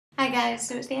guys,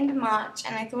 so it's the end of March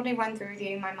and I thought I'd run through with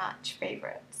you my March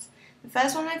favourites. The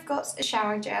first one I've got is a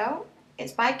shower gel.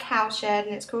 It's by Cowshed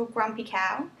and it's called Grumpy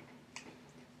Cow.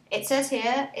 It says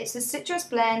here, it's a citrus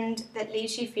blend that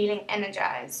leaves you feeling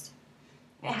energised.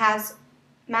 It has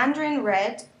mandarin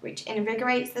red, which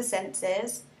invigorates the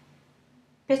senses,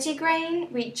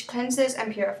 petitgrain, which cleanses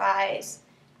and purifies,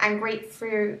 and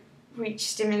grapefruit, which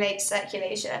stimulates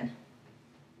circulation.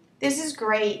 This is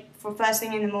great for first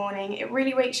thing in the morning. It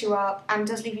really wakes you up and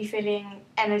does leave you feeling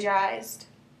energised.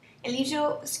 It leaves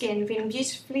your skin feeling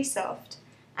beautifully soft,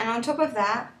 and on top of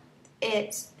that,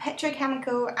 it's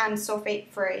petrochemical and sulfate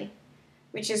free,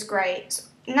 which is great.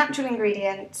 Natural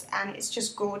ingredients, and it's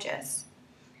just gorgeous.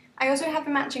 I also have a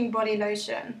matching body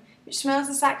lotion, which smells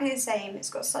exactly the same.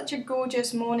 It's got such a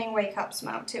gorgeous morning wake up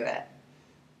smell to it.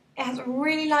 It has a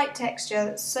really light texture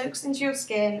that soaks into your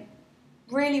skin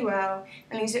really well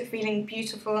and leaves it feeling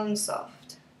beautiful and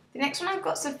soft. The next one I've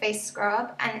got is a face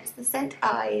scrub, and it's the scent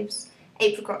Ives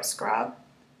Apricot scrub.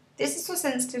 This is for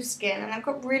sensitive skin, and I've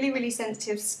got really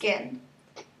sensitive skin,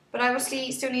 but I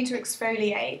obviously still need to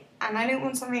exfoliate and I don't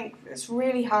want something that's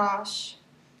really harsh.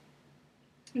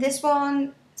 This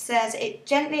one says it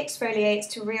gently exfoliates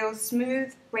to real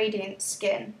smooth, radiant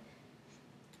skin.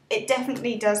 It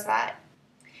definitely does that.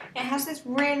 It has this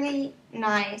really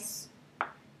nice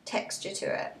texture to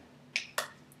it.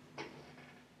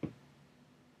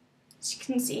 As you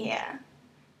can see here,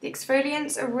 the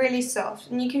exfoliants are really soft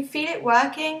and you can feel it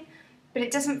working, but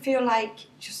it doesn't feel like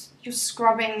just you're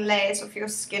scrubbing layers of your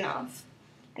skin off.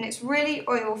 And it's really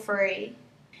oil free.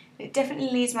 It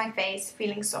definitely leaves my face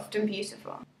feeling soft and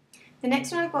beautiful. The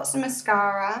next one I've got some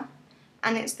mascara,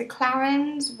 and it's the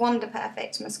Clarins Wonder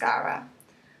Perfect mascara.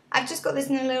 I've just got this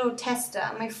in a little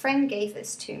tester. My friend gave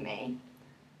this to me.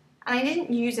 And I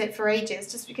didn't use it for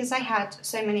ages just because I had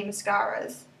so many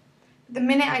mascaras. But the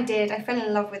minute I did, I fell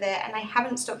in love with it and I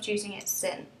haven't stopped using it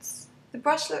since. The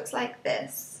brush looks like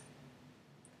this.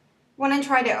 When I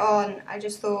tried it on, I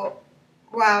just thought,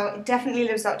 wow, it definitely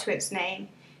lives up to its name.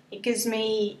 It gives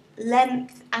me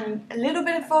length and a little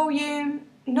bit of volume,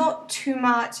 not too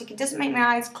much. It doesn't make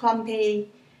my eyes clumpy.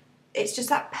 It's just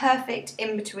that perfect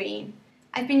in between.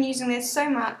 I've been using this so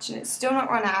much and it's still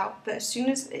not run out, but as soon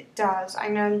as it does, I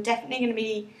know I'm definitely going to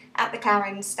be at the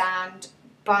Clarins stand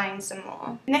buying some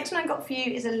more. The next one I got for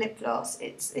you is a lip gloss.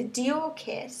 It's a Dior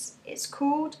Kiss. It's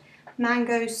called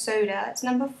Mango Soda. It's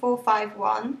number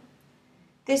 451.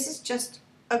 This is just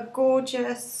a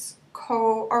gorgeous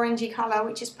coral orangey colour,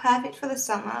 which is perfect for the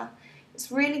summer.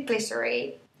 It's really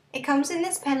glittery. It comes in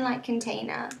this pen-like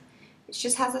container, which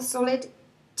just has a solid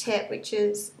tip which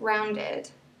is rounded.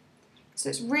 So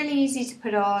it's really easy to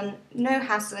put on, no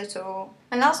hassle at all.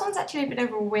 And last one's actually a bit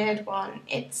of a weird one.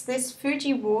 It's this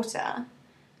Fiji Water.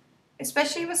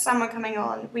 Especially with summer coming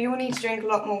on, we all need to drink a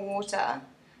lot more water.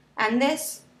 And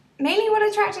this, mainly what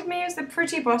attracted me was the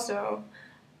pretty bottle.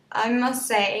 I must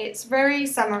say, it's very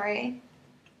summery.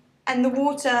 And the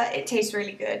water, it tastes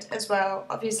really good as well.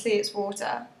 Obviously it's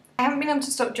water. I haven't been able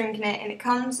to stop drinking it, and it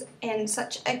comes in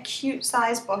such a cute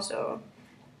sized bottle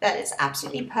that it's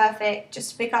absolutely perfect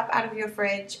just to pick up out of your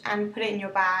fridge and put it in your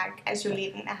bag as you're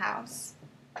leaving the house.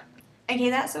 Okay,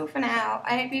 that's all for now.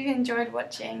 I hope you've enjoyed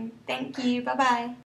watching. Thank you, bye bye.